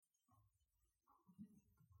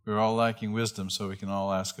We're all lacking wisdom, so we can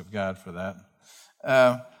all ask of God for that.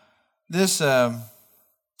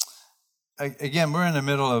 Again, we're in the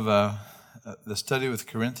middle of the study with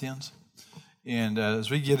Corinthians. And as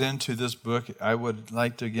we get into this book, I would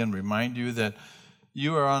like to again remind you that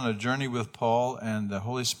you are on a journey with Paul, and the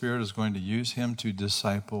Holy Spirit is going to use him to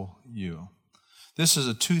disciple you. This is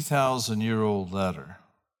a 2,000-year-old letter,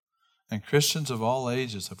 and Christians of all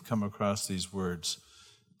ages have come across these words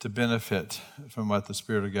to benefit from what the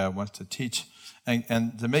Spirit of God wants to teach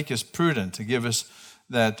and to make us prudent, to give us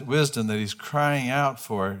that wisdom that he's crying out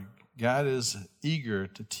for. God is eager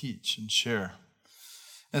to teach and share.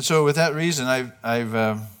 And so with that reason, I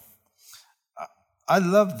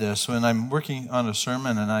love this when I'm working on a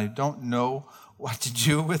sermon and I don't know what to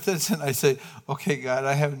do with it. And I say, okay, God,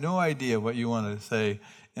 I have no idea what you want to say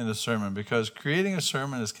in a sermon, because creating a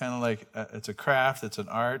sermon is kind of like, it's a craft, it's an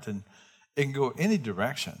art, and it can go any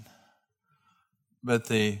direction. But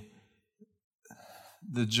the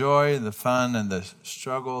joy, the fun, and the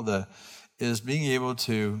struggle is being able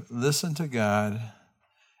to listen to God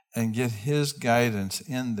and get his guidance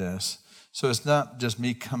in this. So it's not just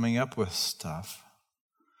me coming up with stuff.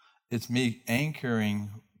 It's me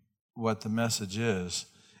anchoring what the message is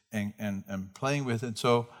and playing with it.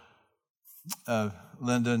 So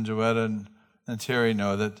Linda and Joetta and Terry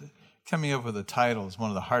know that coming up with a title is one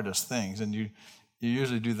of the hardest things. And you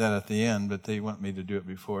usually do that at the end, but they want me to do it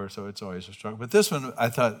before, so it's always a struggle. But this one, I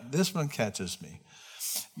thought, this one catches me.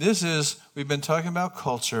 We've been talking about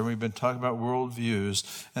culture, we've been talking about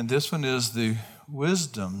worldviews, and this one is the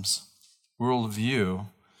wisdom's worldview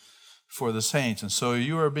for the saints. And so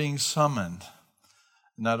you are being summoned,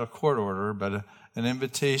 not a court order, but an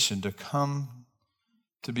invitation to come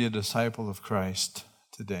to be a disciple of Christ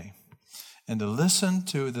today, and to listen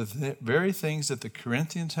to the very things that the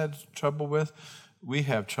Corinthians had trouble with, we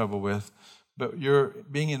have trouble with, but you're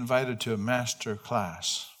being invited to a master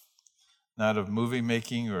class, not of movie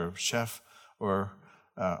making or chef or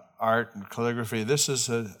art and calligraphy. This is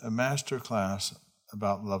a master class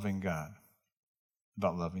about loving God,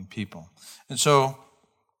 about loving people. And so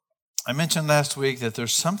I mentioned last week that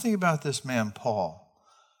there's something about this man, Paul,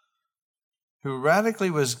 who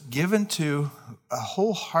radically was given to a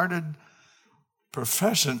wholehearted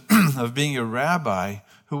profession of being a rabbi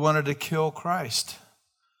who wanted to kill Christ.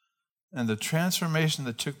 And the transformation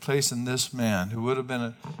that took place in this man, who would have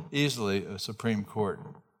been easily a Supreme Court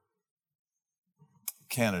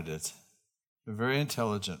candidate, a very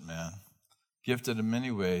intelligent man, gifted in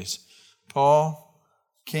many ways, Paul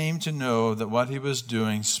came to know that what he was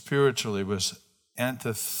doing spiritually was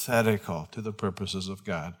antithetical to the purposes of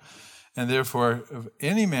God. And therefore, of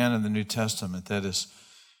any man in the New Testament that is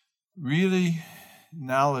really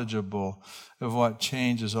knowledgeable of what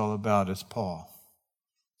change is all about, it's Paul.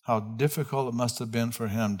 How difficult it must have been for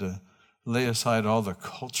him to lay aside all the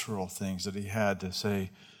cultural things that he had to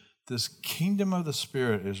say, this kingdom of the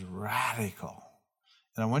Spirit is radical.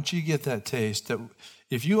 And I want you to get that taste, that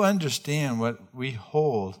if you understand what we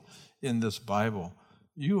hold in this Bible,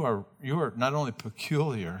 you are not only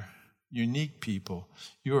peculiar, unique people,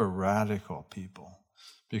 you are radical people,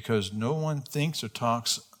 because no one thinks or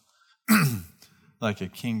talks like a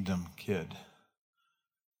kingdom kid.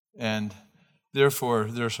 And therefore,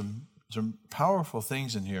 there's some powerful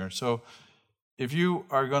things in here. So if you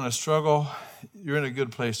are going to struggle, you're in a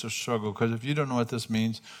good place to struggle, because if you don't know what this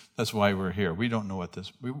means, that's why we're here. We don't know what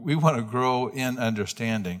this, we want to grow in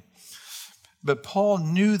understanding. But Paul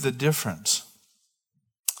knew the difference.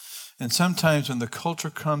 And sometimes when the culture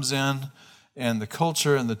comes in, and the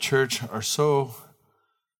culture and the church are so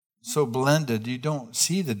blended, you don't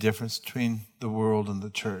see the difference between the world and the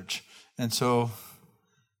church. And so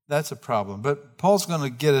that's a problem. But Paul's going to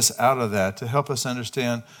get us out of that to help us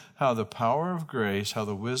understand how the power of grace, how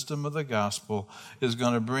the wisdom of the gospel is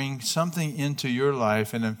going to bring something into your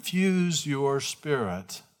life and infuse your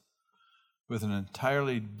spirit with an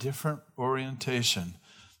entirely different orientation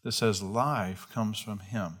that says life comes from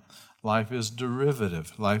him. Life is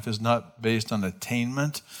derivative. Life is not based on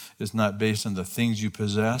attainment. It's not based on the things you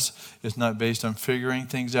possess. It's not based on figuring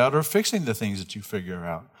things out or fixing the things that you figure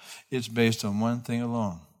out. It's based on one thing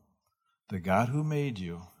alone. The God who made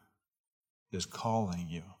you is calling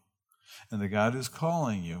you. And the God who's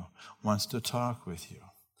calling you wants to talk with you.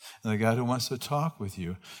 And the God who wants to talk with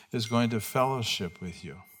you is going to fellowship with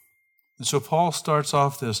you. And so Paul starts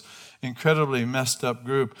off this incredibly messed up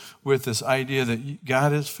group with this idea that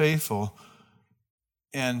God is faithful,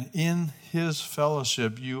 and in his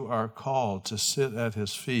fellowship you are called to sit at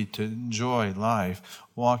his feet, to enjoy life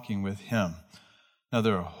walking with him. Now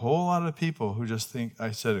there are a whole lot of people who just think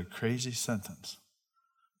I said a crazy sentence.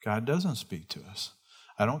 God doesn't speak to us.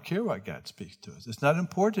 I don't care what God speaks to us. It's not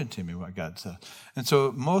important to me what God says. And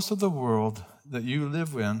so most of the world that you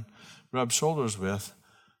live in, rub shoulders with,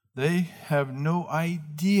 they have no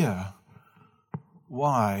idea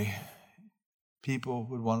why people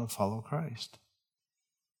would want to follow Christ.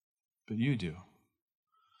 But you do.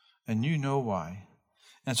 And you know why.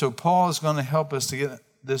 And so Paul is going to help us to get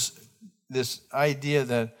this idea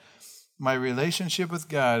that my relationship with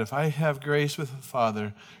God, if I have grace with the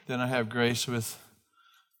Father, then I have grace with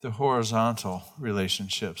the horizontal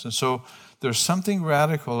relationships. And so there's something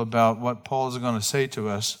radical about what Paul is going to say to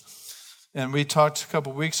us. And we talked a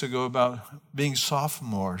couple weeks ago about being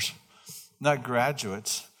sophomores, not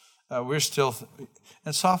graduates.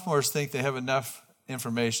 And sophomores think they have enough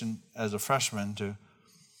information as a freshman to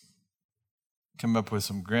come up with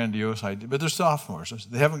some grandiose idea. But they're sophomores.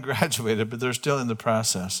 They haven't graduated, but they're still in the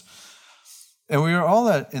process. And we are all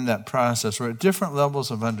in that process. We're at different levels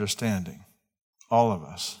of understanding, all of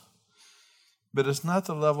us. But it's not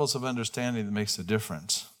the levels of understanding that makes the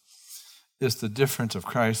difference. It's the difference of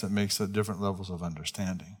Christ that makes the different levels of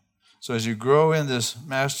understanding. So as you grow in this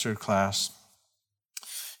master class,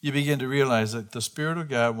 you begin to realize that the Spirit of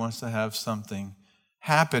God wants to have something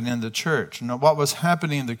happen in the church. Now, what was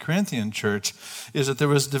happening in the Corinthian church is that there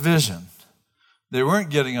was division. They weren't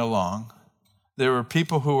getting along. There were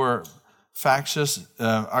people who were factious,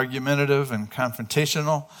 argumentative, and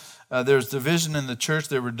confrontational. There's division in the church.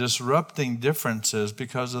 They were disrupting differences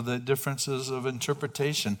because of the differences of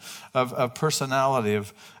interpretation, of personality,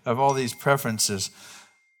 of all these preferences.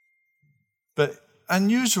 But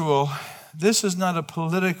unusual, this is not a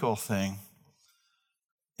political thing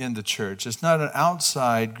in the church. It's not an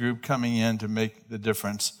outside group coming in to make the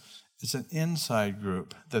difference. It's an inside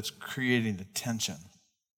group that's creating the tension.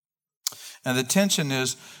 And the tension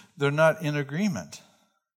is they're not in agreement.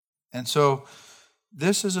 And so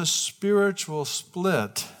this is a spiritual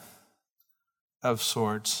split of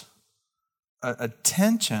sorts, a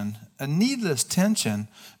tension, a needless tension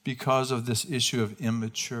because of this issue of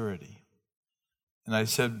immaturity. And I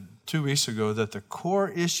said 2 weeks ago that the core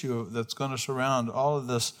issue that's going to surround all of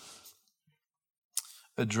this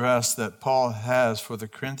address that Paul has for the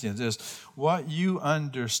Corinthians is what you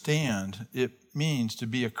understand it means to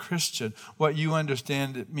be a Christian, what you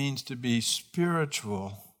understand it means to be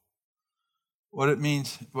spiritual, what it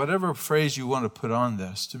means, whatever phrase you want to put on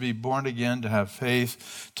this, to be born again, to have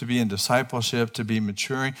faith, to be in discipleship, to be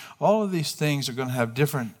maturing. All of these things are going to have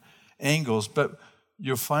different angles, but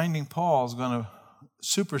you're finding Paul is going to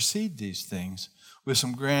supersede these things with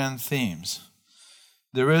some grand themes.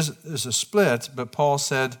 There's a split, but Paul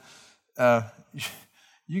said,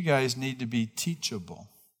 you guys need to be teachable.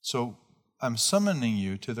 So I'm summoning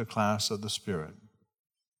you to the class of the Spirit,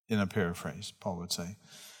 in a paraphrase, Paul would say.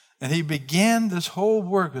 And he began this whole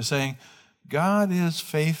work of saying, God is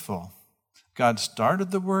faithful. God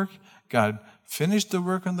started the work. God finished the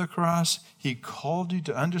work on the cross. He called you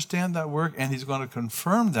to understand that work, and he's going to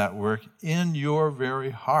confirm that work in your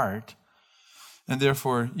very heart. And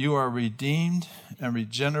therefore, you are redeemed and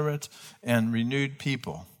regenerate and renewed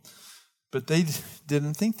people. But they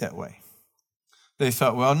didn't think that way. They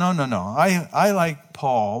thought, well, no. I like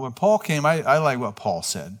Paul. When Paul came, I like what Paul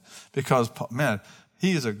said. Because, man,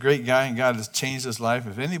 he is a great guy, and God has changed his life.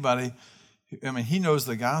 If anybody, he knows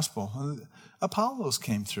the gospel. Apollos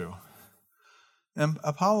came through. And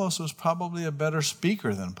Apollos was probably a better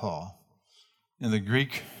speaker than Paul. In the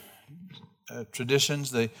Greek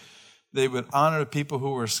traditions, they would honor people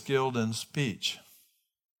who were skilled in speech.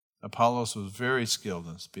 Apollos was very skilled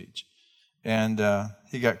in speech. And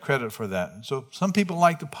he got credit for that. So some people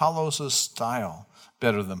liked Apollos' style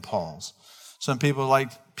better than Paul's. Some people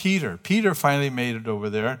liked Peter. Peter finally made it over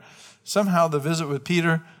there. Somehow the visit with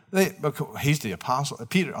Peter, he's the apostle.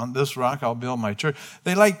 Peter, on this rock I'll build my church.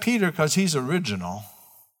 They like Peter because he's original.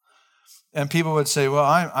 And people would say, well,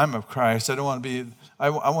 I'm of Christ. I don't want to be, I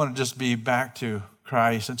want to just be back to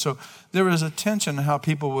Christ. And so there was a tension in how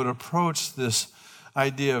people would approach this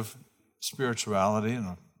idea of spirituality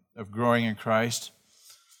and of growing in Christ.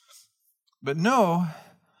 But know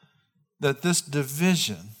that this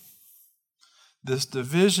division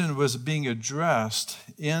was being addressed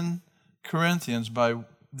in Corinthians by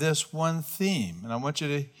this one theme. And I want you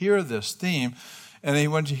to hear this theme, and I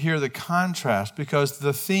want you to hear the contrast, because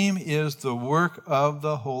the theme is the work of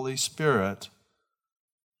the Holy Spirit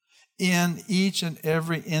in each and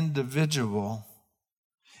every individual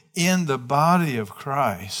in the body of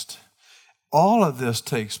Christ. All of this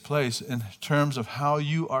takes place in terms of how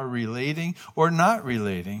you are relating or not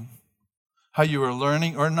relating, how you are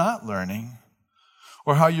learning or not learning,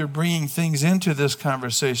 or how you're bringing things into this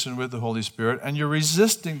conversation with the Holy Spirit and you're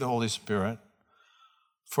resisting the Holy Spirit,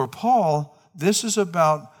 For Paul, this is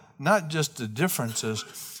about not just the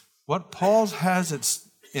differences. What Paul has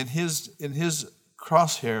in his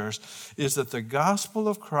crosshairs is that the gospel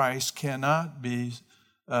of Christ cannot be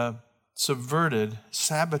subverted,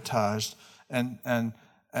 sabotaged,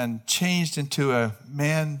 and changed into a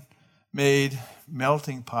man-made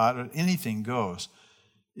melting pot, or anything goes.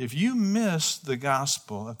 If you miss the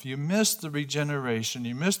gospel, if you miss the regeneration,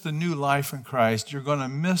 you miss the new life in Christ, you're going to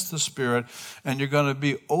miss the Spirit, and you're going to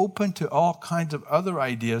be open to all kinds of other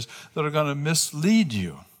ideas that are going to mislead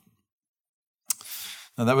you.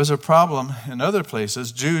 Now, that was a problem in other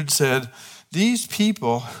places. Jude said, these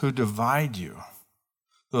people who divide you,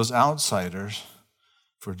 those outsiders,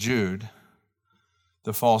 for Jude,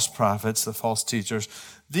 the false prophets, the false teachers,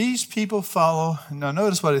 these people follow, now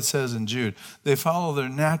notice what it says in Jude, they follow their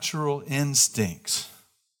natural instincts.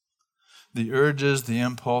 The urges, the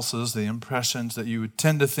impulses, the impressions that you would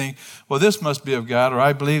tend to think, well, this must be of God, or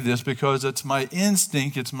I believe this because it's my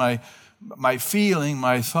instinct, it's my feeling,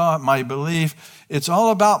 my thought, my belief. It's all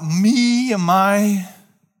about me and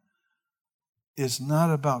it's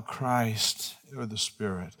not about Christ or the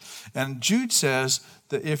Spirit. And Jude says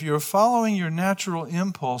that if you're following your natural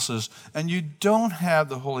impulses and you don't have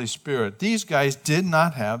the Holy Spirit, these guys did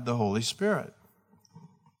not have the Holy Spirit.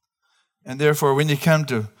 And therefore, when you come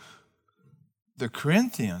to the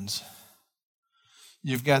Corinthians,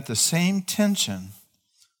 you've got the same tension.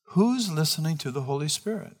 Who's listening to the Holy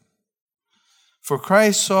Spirit? For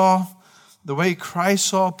the way Christ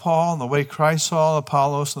saw Paul, and the way Christ saw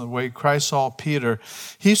Apollos, and the way Christ saw Peter,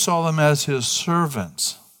 he saw them as his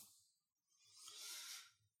servants.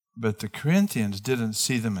 But the Corinthians didn't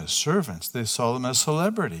see them as servants. They saw them as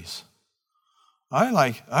celebrities. I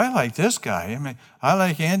like this guy. I mean, I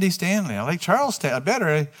like Andy Stanley. I like Charles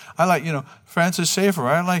Stanley. I like, Francis Schaeffer.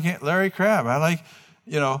 I like Larry Crabb. I like,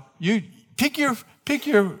 you pick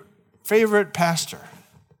your favorite pastor.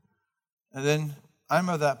 And then I'm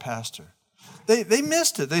of that pastor. They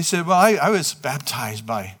missed it. They said, well, I was baptized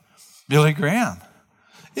by Billy Graham.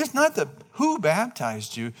 It's not who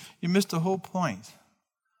baptized you. You missed the whole point.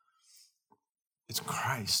 It's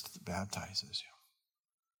Christ that baptizes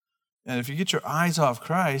you. And if you get your eyes off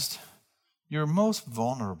Christ, you're most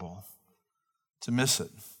vulnerable to miss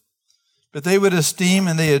it. But they would esteem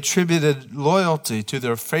and they attributed loyalty to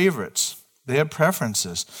their favorites. They had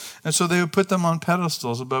preferences. And so they would put them on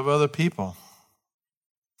pedestals above other people.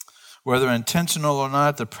 Whether intentional or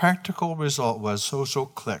not, the practical result was social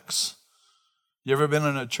cliques. You ever been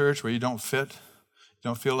in a church where you don't fit? You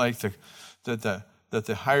don't feel like that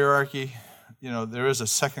the hierarchy, there is a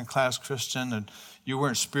second-class Christian and you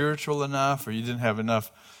weren't spiritual enough, or you didn't have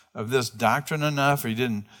enough of this doctrine enough, or you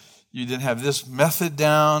didn't have this method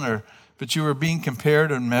down, but you were being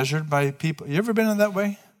compared and measured by people. You ever been in that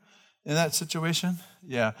way? In that situation?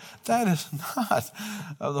 Yeah. That is not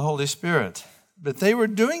of the Holy Spirit. But they were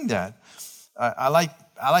doing that. I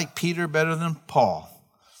like Peter better than Paul.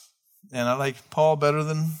 And I like Paul better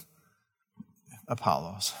than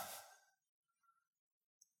Apollos.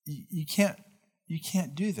 You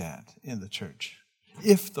can't do that in the church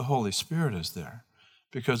if the Holy Spirit is there.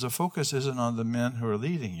 Because the focus isn't on the men who are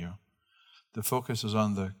leading you. The focus is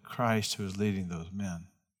on the Christ who is leading those men.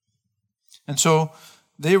 And so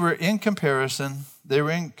they were in comparison. They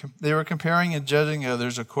were comparing and judging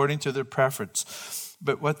others according to their preference.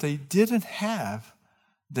 But what they didn't have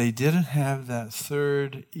that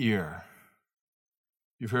third ear.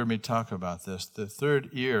 You've heard me talk about this. The third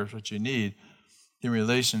ear is what you need in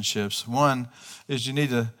relationships. One is you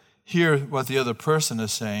need to hear what the other person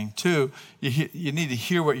is saying. Two, you need to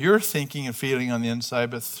hear what you're thinking and feeling on the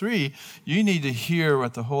inside. But three, you need to hear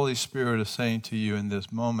what the Holy Spirit is saying to you in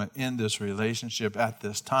this moment, in this relationship, at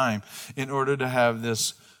this time, in order to have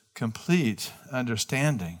this complete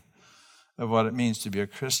understanding of what it means to be a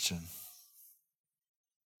Christian.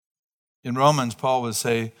 In Romans, Paul would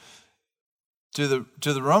say to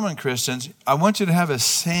the Roman Christians, I want you to have a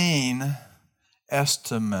sane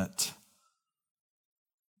estimate.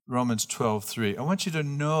 Romans 12:3. I want you to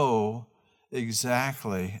know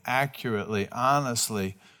exactly, accurately,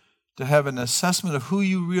 honestly, to have an assessment of who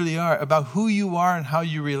you really are, about who you are and how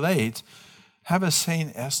you relate. Have a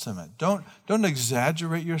sane estimate. Don't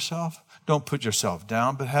exaggerate yourself. Don't put yourself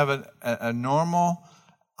down, but have a normal,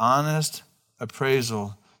 honest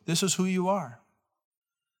appraisal. This is who you are.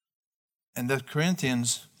 And the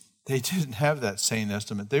Corinthians, they didn't have that sane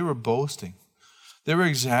estimate. They were boasting. They were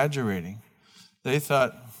exaggerating. They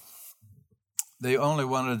thought they only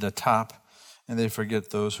wanted the top, and they forget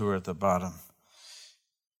those who are at the bottom.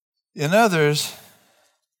 In others,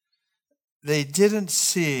 they didn't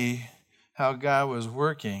see how God was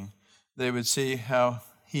working. They would see how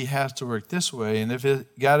he has to work this way. And if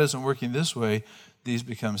God isn't working this way, these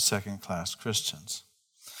become second-class Christians.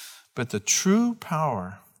 But the true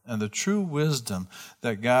power and the true wisdom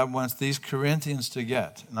that God wants these Corinthians to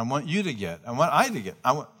get, and I want you to get, I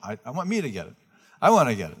want me to get it. I want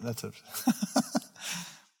to get it. That's it.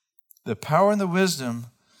 The power and the wisdom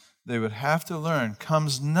they would have to learn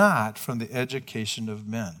comes not from the education of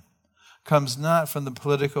men, comes not from the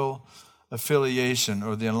political affiliation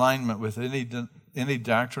or the alignment with any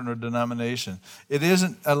doctrine or denomination. It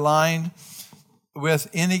isn't aligned with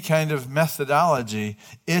any kind of methodology.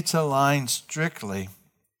 It's aligned strictly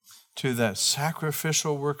to that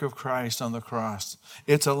sacrificial work of Christ on the cross.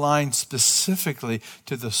 It's aligned specifically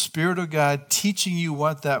to the Spirit of God teaching you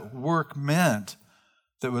what that work meant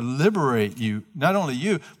that would liberate you, not only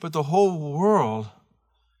you, but the whole world.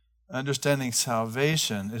 Understanding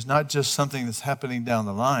salvation is not just something that's happening down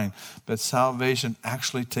the line, but salvation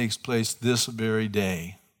actually takes place this very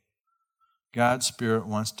day. God's Spirit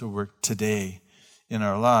wants to work today in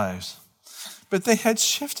our lives. But they had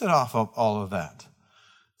shifted off of all of that.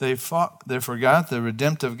 They forgot the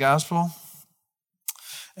redemptive gospel,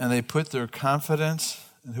 and they put their confidence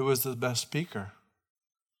in who was the best speaker,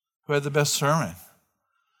 who had the best sermon.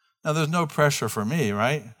 Now, there's no pressure for me,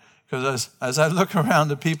 right? Because as I look around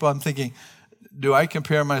the people, I'm thinking, do I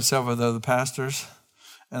compare myself with other pastors?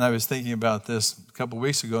 And I was thinking about this a couple of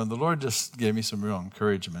weeks ago, and the Lord just gave me some real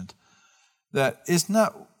encouragement. That it's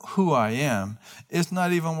not who I am, it's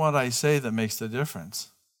not even what I say that makes the difference.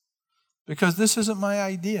 Because this isn't my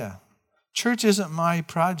idea. Church isn't my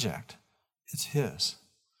project, it's His.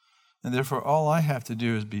 And therefore, all I have to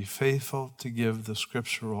do is be faithful to give the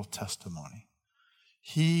scriptural testimony.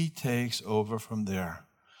 He takes over from there.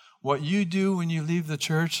 What you do when you leave the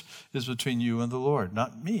church is between you and the Lord,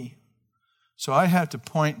 not me. So I have to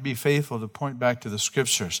be faithful to point back to the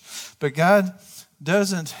scriptures. But God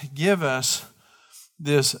doesn't give us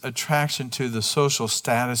this attraction to the social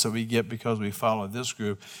status that we get because we follow this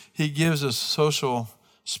group. He gives us social,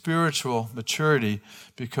 spiritual maturity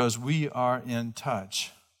because we are in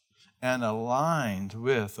touch and aligned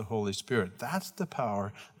with the Holy Spirit. That's the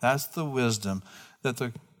power, that's the wisdom that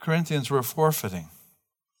the Corinthians were forfeiting.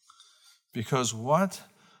 Because what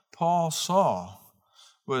Paul saw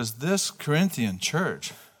was this Corinthian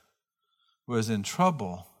church was in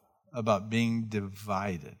trouble about being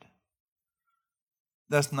divided.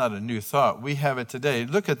 That's not a new thought. We have it today.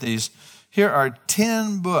 Look at these. Here are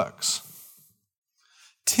 10 books.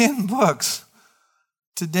 10 books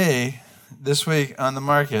today, this week on the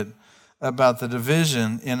market, about the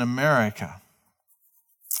division in America.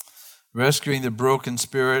 Rescuing the Broken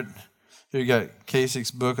Spirit. Here you got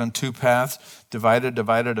Kasich's book on Two Paths. Divided.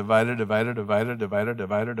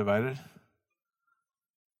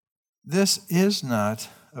 This is not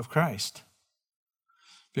of Christ.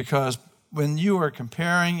 Because when you are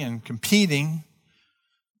comparing and competing,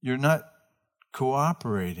 you're not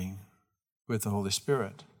cooperating with the Holy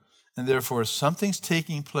Spirit. And therefore, something's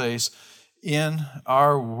taking place in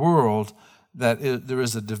our world there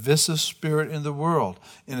is a divisive spirit in the world.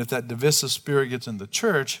 And if that divisive spirit gets in the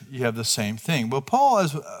church, you have the same thing. Well, Paul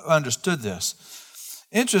has understood this.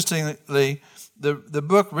 Interestingly, the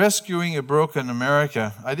book Rescuing a Broken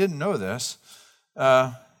America, I didn't know this.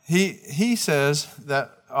 He says,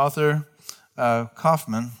 that author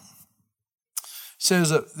Kaufman, says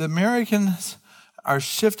that the Americans are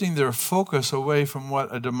shifting their focus away from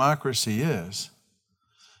what a democracy is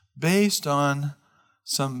based on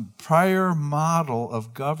some prior model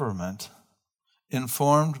of government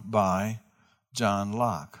informed by John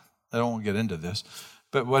Locke. I don't want to get into this,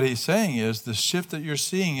 but what he's saying is the shift that you're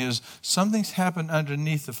seeing is something's happened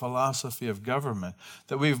underneath the philosophy of government,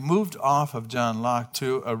 that we've moved off of John Locke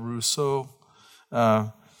to a Rousseau,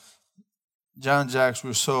 Jean-Jacques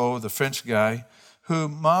Rousseau, the French guy, who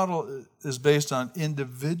model is based on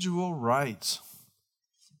individual rights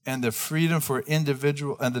and the freedom for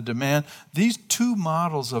individual and the demand. These two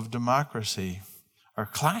models of democracy are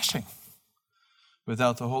clashing.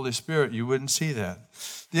 Without the Holy Spirit, you wouldn't see that.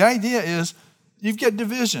 The idea is you get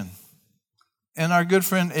division. And our good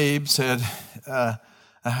friend Abe said, a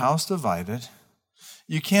house divided.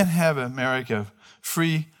 You can't have America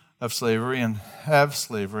free of slavery and have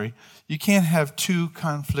slavery. You can't have two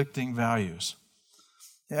conflicting values.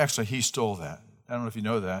 Actually, he stole that. I don't know if you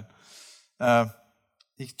know that.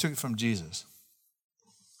 He took it from Jesus.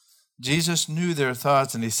 Jesus knew their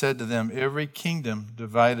thoughts, and he said to them, every kingdom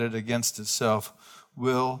divided against itself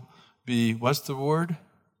will be, what's the word?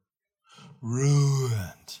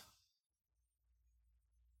 Ruined.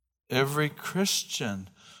 Every Christian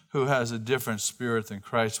who has a different spirit than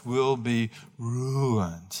Christ will be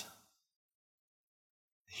ruined.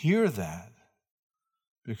 hear that,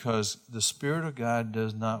 because the Spirit of God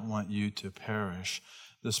does not want you to perish.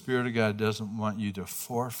 The Spirit of God doesn't want you to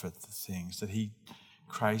forfeit the things that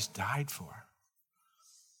Christ died for.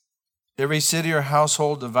 Every city or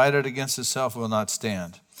household divided against itself will not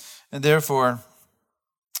stand. And therefore,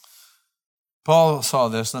 Paul saw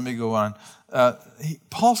this. Let me go on.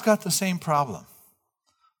 Paul's got the same problem.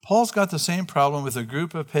 Paul's got the same problem with a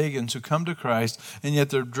group of pagans who come to Christ, and yet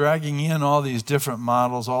they're dragging in all these different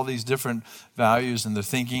models, all these different values in their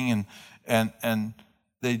thinking, and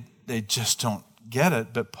they just don't get it,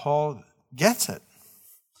 but Paul gets it.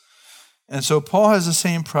 And so Paul has the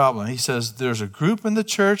same problem. He says there's a group in the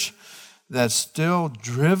church that's still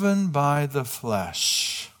driven by the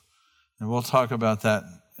flesh. And we'll talk about that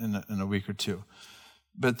in a week or two.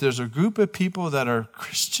 But there's a group of people that are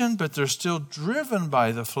Christian, but they're still driven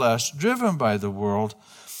by the flesh, driven by the world.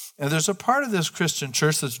 And there's a part of this Christian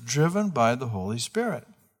church that's driven by the Holy Spirit.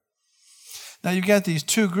 Now you got these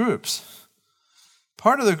two groups.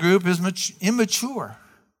 Part of the group is immature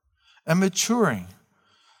and maturing.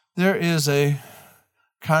 There is a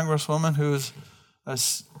congresswoman who's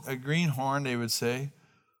a greenhorn, they would say.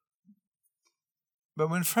 But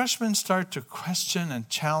when freshmen start to question and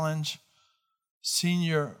challenge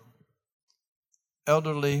senior,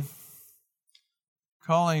 elderly,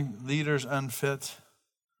 calling leaders unfit,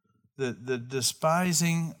 the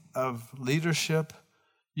despising of leadership,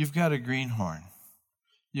 you've got a greenhorn.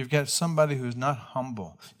 You've got somebody who's not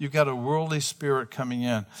humble. You've got a worldly spirit coming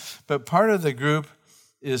in. But part of the group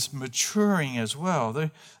is maturing as well.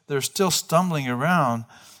 They're still stumbling around.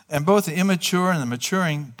 And both the immature and the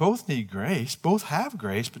maturing both need grace. Both have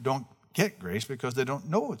grace, but don't get grace because they don't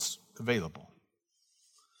know it's available.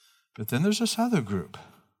 But then there's this other group.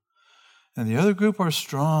 And the other group are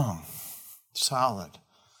strong, solid,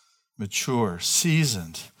 mature,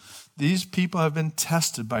 seasoned. These people have been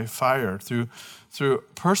tested by fire through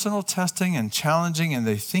personal testing and challenging, and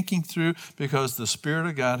they're thinking through because the Spirit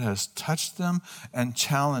of God has touched them and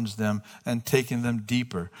challenged them and taken them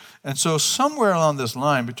deeper. And so somewhere along this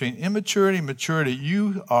line between immaturity and maturity,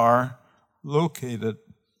 you are located.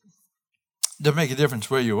 It doesn't make a difference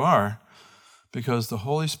where you are because the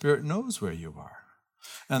Holy Spirit knows where you are.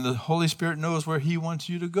 And the Holy Spirit knows where He wants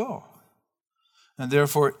you to go. And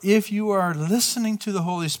therefore, if you are listening to the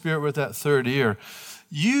Holy Spirit with that third ear,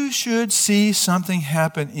 you should see something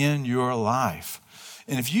happen in your life.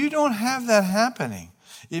 And if you don't have that happening,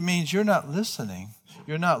 it means you're not listening,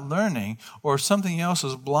 you're not learning, or something else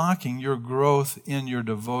is blocking your growth in your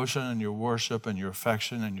devotion and your worship and your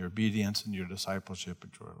affection and your obedience and your discipleship.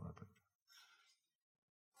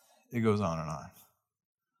 It goes on and on.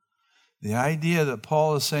 The idea that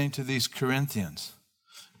Paul is saying to these Corinthians,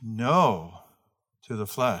 no to the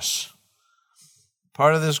flesh.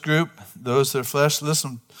 Part of this group, those that are flesh,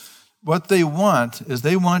 listen, what they want is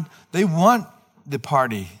they want the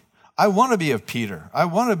party. I want to be of Peter. I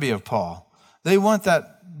want to be of Paul. They want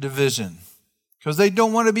that division because they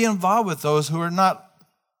don't want to be involved with those who are not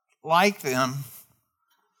like them.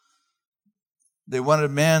 They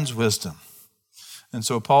wanted man's wisdom. And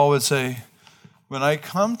so Paul would say, when I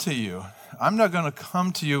come to you, I'm not going to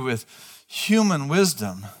come to you with human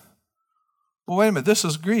wisdom. Well, wait a minute, this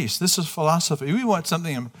is Greece. This is philosophy. We want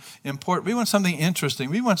something important. We want something interesting.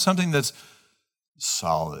 We want something that's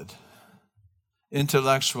solid,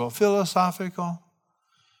 intellectual, philosophical.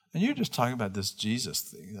 And you're just talking about this Jesus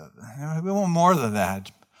thing. We want more than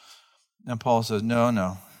that. And Paul says,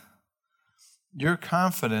 no. Your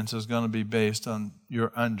confidence is going to be based on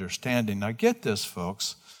your understanding. Now get this,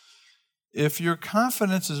 folks. If your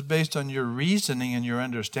confidence is based on your reasoning and your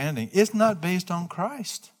understanding, it's not based on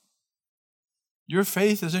Christ. Your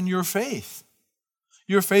faith is in your faith.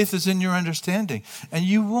 Your faith is in your understanding. And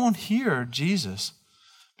you won't hear Jesus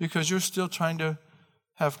because you're still trying to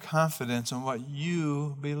have confidence in what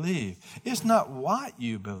you believe. It's not what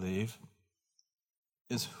you believe,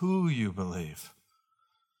 it's who you believe.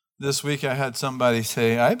 This week I had somebody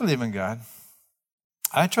say, I believe in God.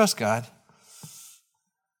 I trust God.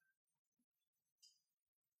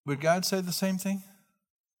 Would God say the same thing?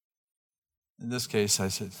 In this case, I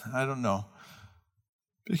said, I don't know.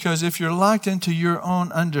 Because if you're locked into your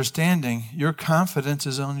own understanding, your confidence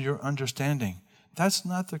is on your understanding. That's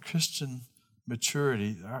not the Christian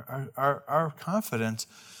maturity. Our confidence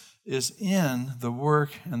is in the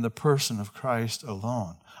work and the person of Christ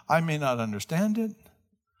alone. I may not understand it.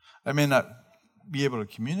 I may not be able to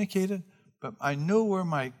communicate it, but I know where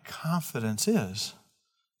my confidence is.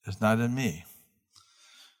 It's not in me.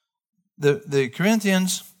 The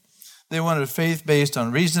Corinthians, they wanted faith based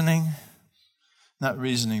on reasoning, not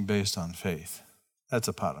reasoning based on faith. That's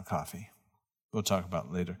a pot of coffee. we'll talk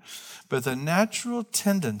about later. But the natural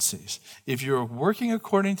tendencies, if you're working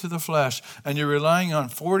according to the flesh and you're relying on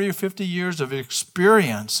 40 or 50 years of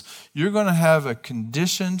experience, you're going to have a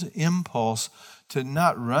conditioned impulse to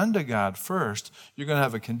not run to God first. You're going to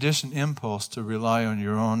have a conditioned impulse to rely on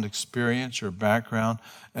your own experience, your background,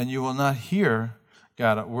 and you will not hear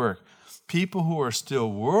God at work. People who are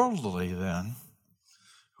still worldly then,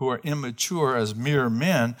 who are immature as mere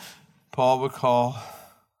men, Paul would call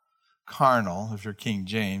carnal, if you're King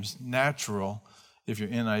James, natural, if you're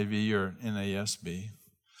NIV or NASB.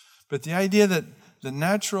 But the idea that the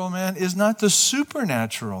natural man is not the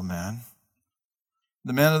supernatural man.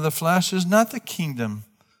 The man of the flesh is not the kingdom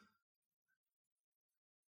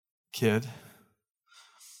kid.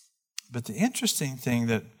 But the interesting thing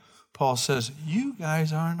that Paul says, you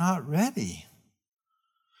guys are not ready.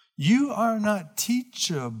 You are not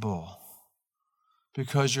teachable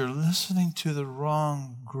because you're listening to the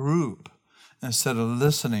wrong group instead of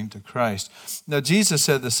listening to Christ. Now, Jesus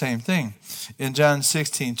said the same thing. In John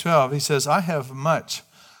 16:12, he says, I have much.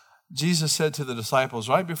 Jesus said to the disciples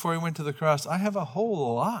right before he went to the cross, I have a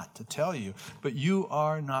whole lot to tell you, but you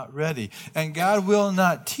are not ready. And God will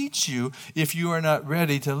not teach you if you are not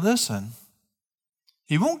ready to listen.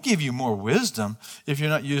 He won't give you more wisdom if you're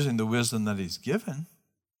not using the wisdom that he's given.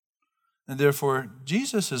 And therefore,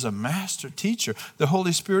 Jesus is a master teacher. The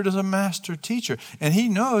Holy Spirit is a master teacher. And he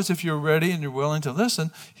knows if you're ready and you're willing to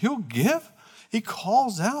listen, he'll give. He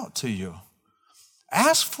calls out to you.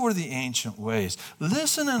 Ask for the ancient ways.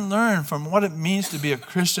 Listen and learn from what it means to be a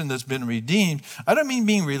Christian that's been redeemed. I don't mean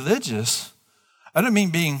being religious. I don't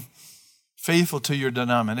mean being faithful to your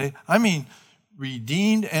denomination. I mean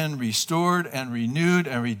redeemed and restored and renewed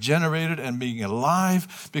and regenerated and being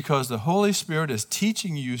alive because the Holy Spirit is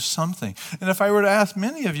teaching you something. And if I were to ask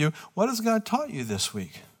many of you, what has God taught you this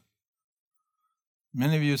week?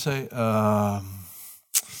 Many of you say, well,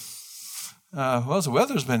 the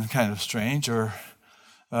weather's been kind of strange, or,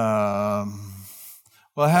 well,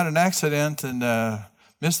 I had an accident and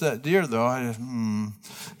missed that deer, though.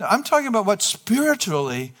 Now, I'm talking about what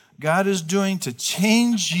spiritually God is doing to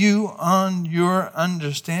change you on your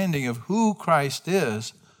understanding of who Christ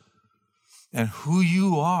is and who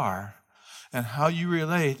you are and how you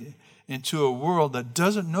relate into a world that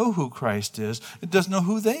doesn't know who Christ is. It doesn't know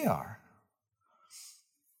who they are.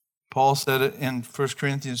 Paul said it in 1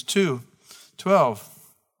 Corinthians 2:12.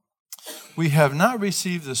 We have not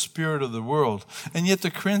received the spirit of the world, and yet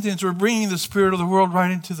the Corinthians were bringing the spirit of the world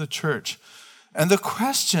right into the church. And the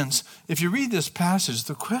questions, if you read this passage,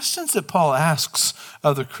 the questions that Paul asks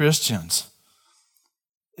of the Christians,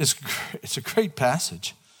 it's a great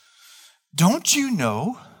passage. Don't you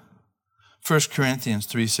know, 1 Corinthians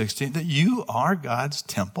 3:16, that you are God's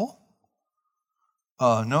temple?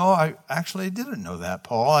 No, I actually didn't know that,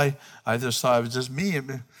 Paul. I just thought it was just me.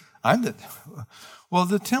 Well,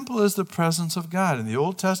 the temple is the presence of God in the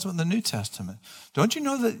Old Testament and the New Testament. Don't you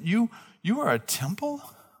know that you are a temple?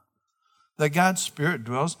 That God's Spirit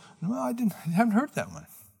dwells? No, I haven't heard that one.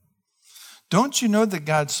 Don't you know that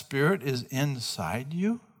God's Spirit is inside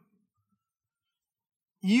you?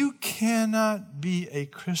 You cannot be a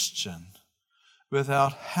Christian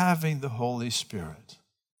without having the Holy Spirit.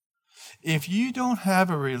 If you don't have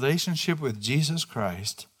a relationship with Jesus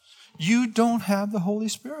Christ, you don't have the Holy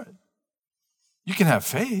Spirit. You can have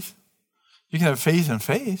faith. You can have faith in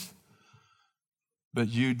faith. But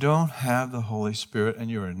you don't have the Holy Spirit and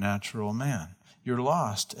you're a natural man. You're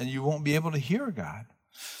lost and you won't be able to hear God.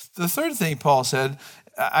 The third thing Paul said,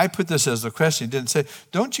 I put this as the question, he didn't say,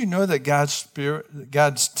 don't you know that God's Spirit,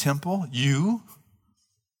 God's temple, you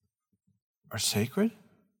are sacred?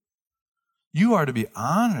 You are to be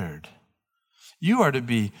honored. You are to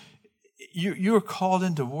be, you are called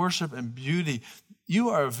into worship and beauty. You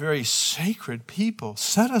are a very sacred people,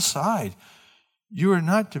 set aside. You are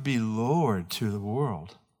not to be lowered to the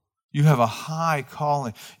world. You have a high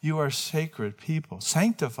calling. You are sacred people,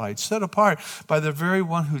 sanctified, set apart by the very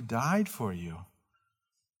one who died for you.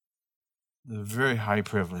 The very high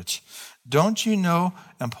privilege. Don't you know,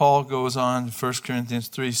 and Paul goes on, 1 Corinthians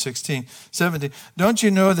 3:16, 17, don't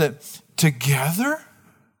you know that together,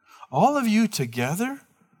 all of you together,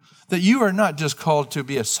 that you are not just called to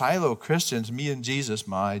be a silo Christians, me and Jesus,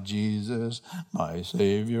 my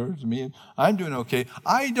Savior, me. I'm doing okay.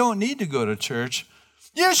 I don't need to go to church.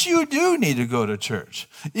 Yes, you do need to go to church.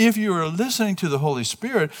 If you are listening to the Holy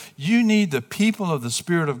Spirit, you need the people of the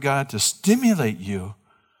Spirit of God to stimulate you.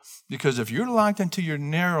 Because if you're locked into your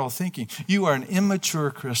narrow thinking, you are an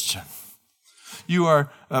immature Christian. You are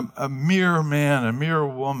a mere man, a mere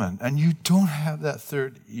woman, and you don't have that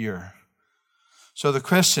third ear. So the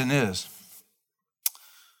question is,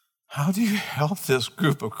 How do you help this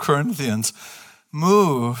group of Corinthians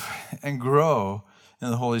move and grow in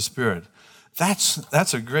the Holy Spirit?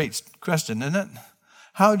 That's a great question, isn't it?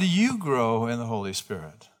 How do you grow in the Holy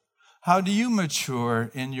Spirit? How do you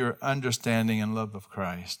mature in your understanding and love of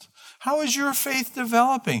Christ? How is your faith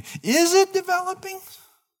developing? Is it developing?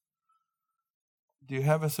 Do you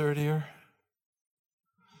have a third ear?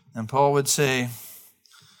 And Paul would say,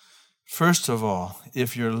 first of all,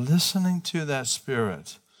 if you're listening to that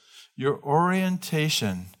Spirit, your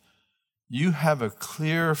orientation, you have a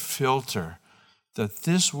clear filter that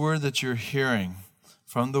this word that you're hearing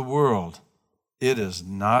from the world, it is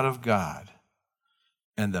not of God.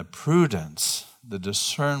 And the prudence, the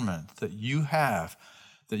discernment that you have,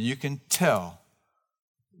 that you can tell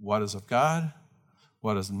what is of God,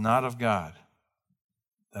 what is not of God,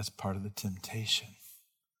 that's part of the temptation.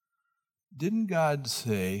 Didn't God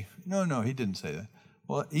say, no, he didn't say that.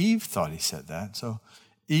 Well, Eve thought he said that, so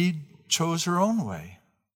Eve chose her own way.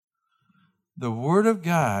 The Word of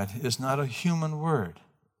God is not a human word.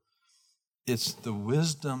 It's the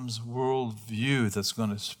wisdom's worldview that's going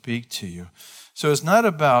to speak to you. So it's not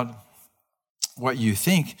about what you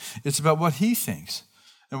think, it's about what He thinks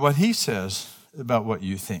and what He says about what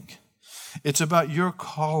you think. It's about your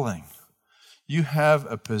calling. You have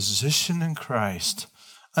a position in Christ,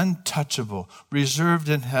 untouchable, reserved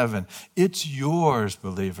in heaven. It's yours,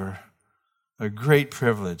 believer. A great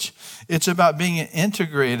privilege. It's about being an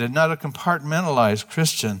integrated, not a compartmentalized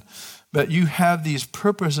Christian, but you have these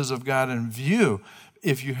purposes of God in view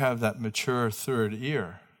if you have that mature third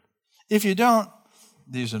ear. If you don't,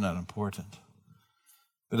 these are not important.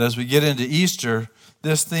 But as we get into Easter,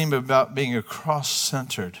 this theme about being a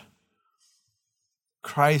cross-centered,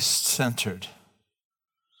 Christ-centered,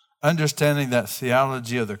 understanding that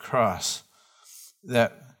theology of the cross,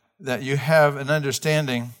 that you have an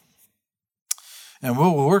understanding. And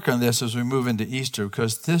we'll work on this as we move into Easter,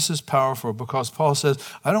 because this is powerful, because Paul says,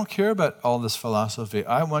 I don't care about all this philosophy.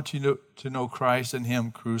 I want you to know Christ and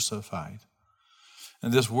Him crucified.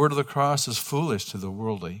 And this word of the cross is foolish to the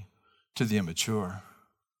worldly, to the immature.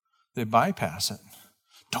 They bypass it.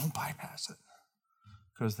 Don't bypass it,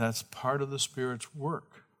 because that's part of the Spirit's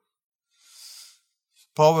work.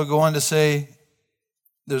 Paul would go on to say,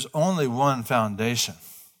 there's only one foundation,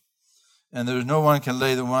 and there's no one can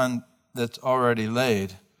lay the one that's already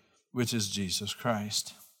laid, which is Jesus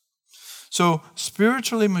Christ. So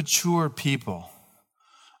spiritually mature people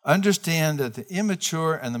understand that the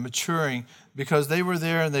immature and the maturing, because they were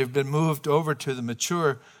there and they've been moved over to the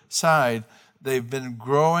mature side, they've been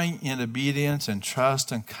growing in obedience and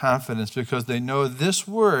trust and confidence because they know this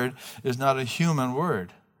word is not a human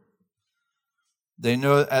word. They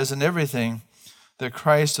know, as in everything, that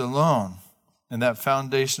Christ alone and that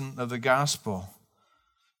foundation of the gospel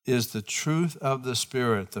is the truth of the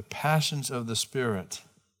Spirit, the passions of the Spirit.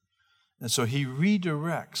 And so he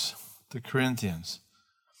redirects the Corinthians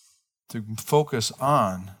to focus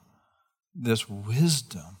on this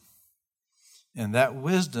wisdom. And that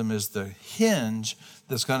wisdom is the hinge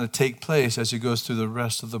that's going to take place as he goes through the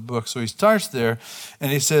rest of the book. So he starts there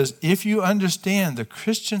and he says, if you understand the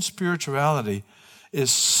Christian spirituality is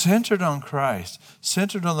centered on Christ,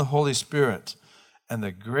 centered on the Holy Spirit, and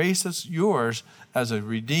the grace that's yours as a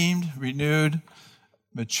redeemed, renewed,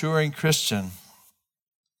 maturing Christian,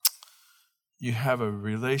 you have a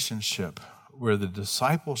relationship where the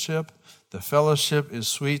discipleship, the fellowship is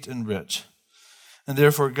sweet and rich. And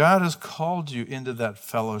therefore, God has called you into that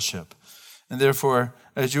fellowship. And therefore,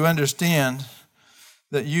 as you understand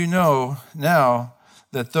that you know now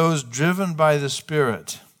that those driven by the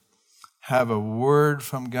Spirit have a word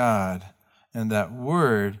from God, and that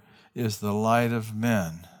word is the light of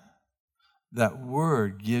men. That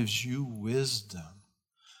word gives you wisdom.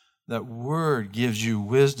 That word gives you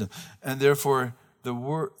wisdom. And therefore, the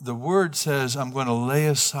word says, I'm going to lay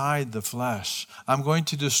aside the flesh. I'm going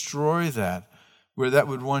to destroy that. Where that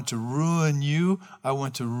would want to ruin you, I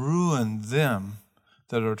want to ruin them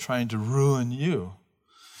that are trying to ruin you.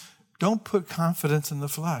 Don't put confidence in the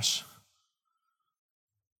flesh.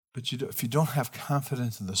 But if you don't have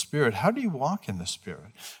confidence in the Spirit, how do you walk in the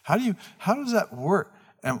Spirit? How does that work?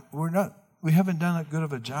 And we haven't done a good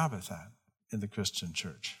of a job at that in the Christian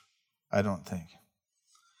church, I don't think.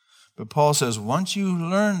 But Paul says, once you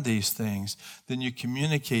learn these things, then you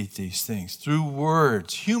communicate these things through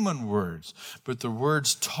words, human words, but the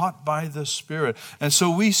words taught by the Spirit. And so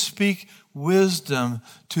we speak wisdom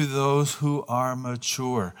to those who are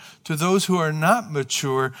mature. To those who are not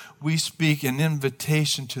mature, we speak an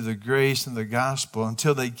invitation to the grace and the gospel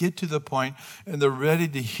until they get to the point and they're ready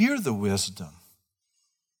to hear the wisdom.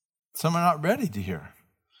 Some are not ready to hear.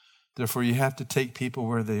 Therefore, you have to take people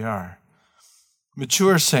where they are.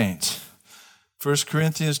 Mature saints. 1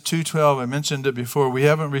 Corinthians 2:12, I mentioned it before. We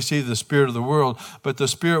haven't received the spirit of the world, but the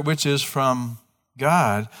Spirit which is from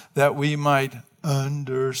God, that we might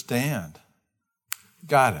understand.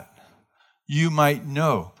 Got it. You might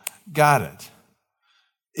know. Got it.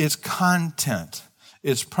 It's content.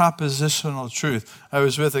 It's propositional truth. I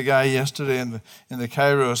was with a guy yesterday in the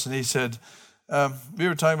Kairos, and he said, we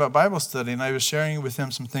were talking about Bible study, and I was sharing with him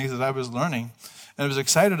some things that I was learning, and I was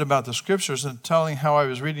excited about the Scriptures and telling how I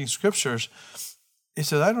was reading Scriptures. He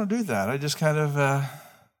said, I don't do that. I just kind of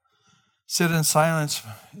sit in silence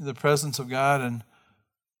in the presence of God, and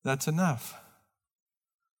that's enough.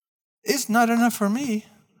 It's not enough for me.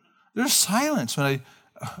 There's silence when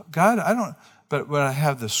but when I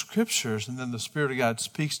have the Scriptures and then the Spirit of God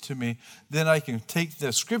speaks to me, then I can take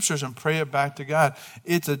the Scriptures and pray it back to God.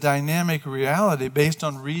 It's a dynamic reality based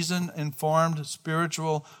on reason-informed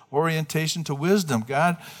spiritual orientation to wisdom.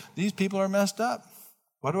 God, these people are messed up.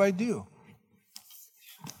 What do I do?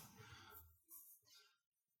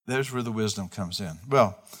 There's where the wisdom comes in.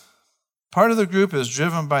 Well, part of the group is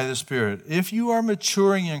driven by the Spirit. If you are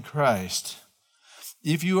maturing in Christ,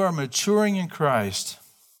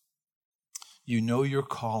 you know your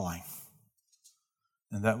calling,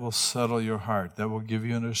 and that will settle your heart. That will give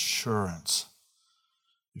you an assurance.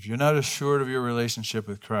 If you're not assured of your relationship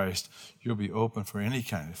with Christ, you'll be open for any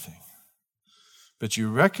kind of thing. But you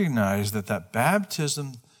recognize that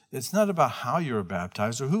baptism, it's not about how you were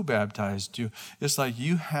baptized or who baptized you. It's like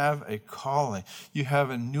you have a calling. You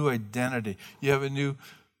have a new identity. You have a new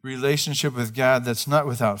relationship with God that's not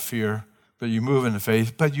without fear, but you move in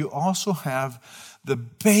faith. But you also have the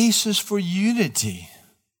basis for unity.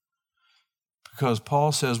 Because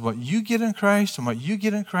Paul says what you get in Christ and what you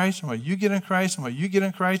get in Christ and what you get in Christ and what you get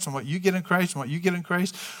in Christ and what you get in Christ and what you get in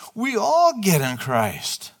Christ, we all get in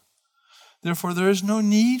Christ. Therefore, there is no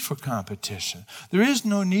need for competition. There is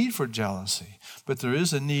no need for jealousy. But there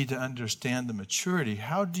is a need to understand the maturity.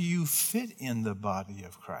 How do you fit in the body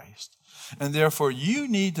of Christ? And therefore, you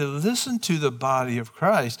need to listen to the body of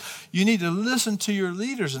Christ. You need to listen to your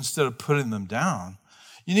leaders instead of putting them down.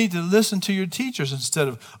 You need to listen to your teachers instead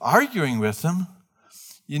of arguing with them.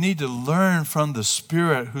 You need to learn from the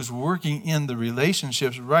Spirit who's working in the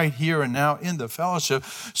relationships right here and now in the fellowship,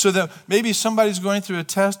 so that maybe somebody's going through a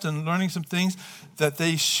test and learning some things that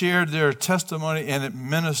they shared their testimony and it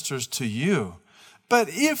ministers to you. But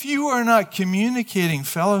if you are not communicating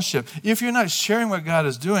fellowship, if you're not sharing what God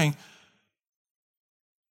is doing,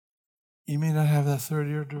 you may not have that third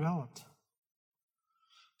ear developed.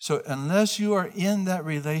 So unless you are in that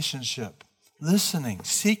relationship, listening,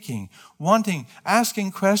 seeking, wanting,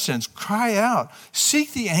 asking questions, cry out,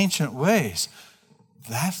 seek the ancient ways.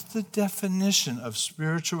 That's the definition of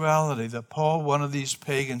spirituality that Paul wanted these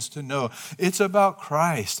pagans to know. It's about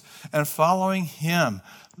Christ and following Him,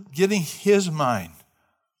 getting His mind.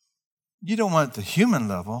 You don't want the human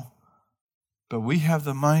level, but we have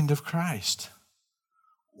the mind of Christ.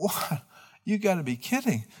 What? You got to be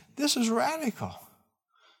kidding. This is radical.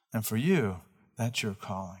 And for you, that's your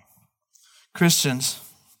calling. Christians,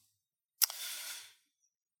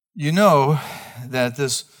 you know that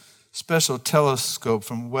this special telescope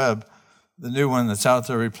from Webb, the new one that's out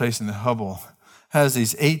there replacing the Hubble, has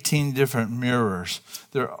these 18 different mirrors.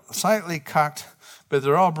 They're slightly cocked, but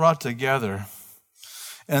they're all brought together.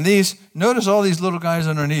 And notice all these little guys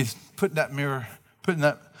underneath putting that mirror, putting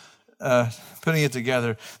it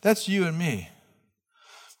together. That's you and me.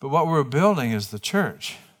 But what we're building is the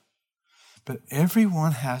church. But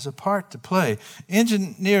everyone has a part to play.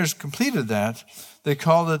 Engineers completed that. They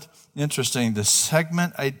called it, interesting, the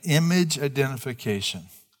segment image identification.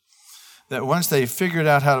 That once they figured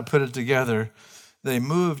out how to put it together, they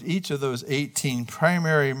moved each of those 18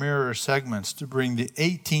 primary mirror segments to bring the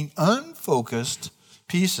 18 unfocused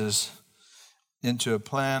pieces into a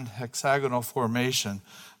planned hexagonal formation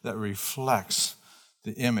that reflects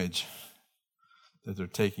the image that they're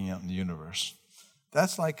taking out in the universe.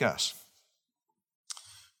 That's like us.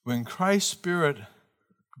 When Christ's Spirit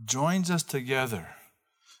joins us together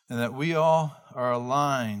and that we all are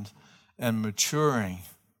aligned and maturing,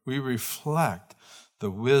 we reflect the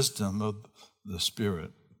wisdom of the Spirit.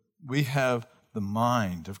 We have the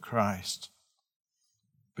mind of Christ.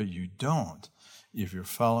 But you don't if you're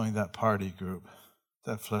following that party group,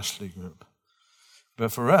 that fleshly group.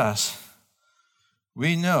 But for us,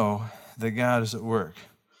 we know that God is at work.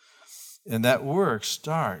 And that work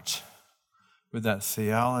starts with that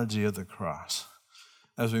theology of the cross.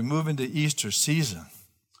 As we move into Easter season,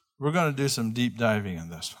 we're going to do some deep diving in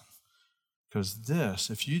this one. Because this,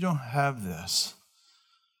 if you don't have this,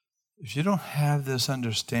 if you don't have this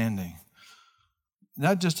understanding,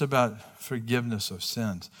 not just about forgiveness of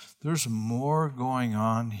sins, there's more going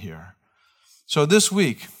on here. So this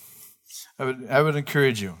week, I would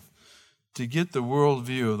encourage you to get the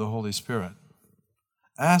worldview of the Holy Spirit.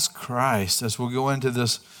 Ask Christ, as we'll go into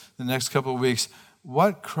this the next couple of weeks,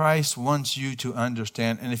 what Christ wants you to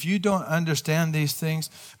understand. And if you don't understand these things,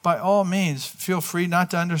 by all means, feel free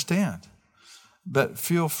not to understand. But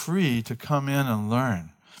feel free to come in and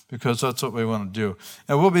learn, because that's what we want to do.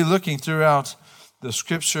 And we'll be looking throughout the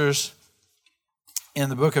scriptures in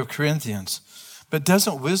the book of Corinthians. But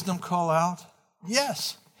doesn't wisdom call out?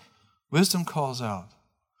 Yes. Wisdom calls out.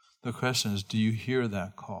 The question is, do you hear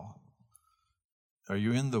that call? Are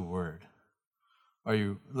you in the Word? Are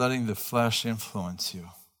you letting the flesh influence you?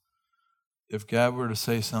 If God were to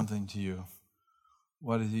say something to you,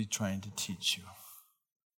 what is He trying to teach you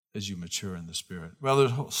as you mature in the Spirit? Well,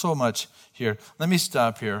 there's so much here. Let me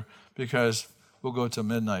stop here, because we'll go till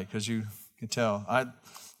midnight, because you can tell.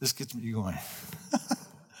 This gets me going.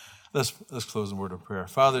 Let's close in a word of prayer.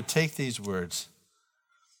 Father, take these words.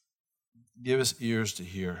 Give us ears to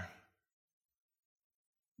hear.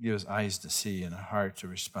 Give us eyes to see and a heart to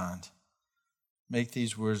respond. Make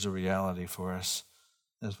these words a reality for us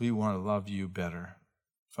as we want to love you better,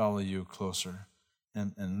 follow you closer,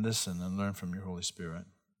 and listen and learn from your Holy Spirit.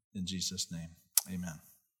 In Jesus' name, amen.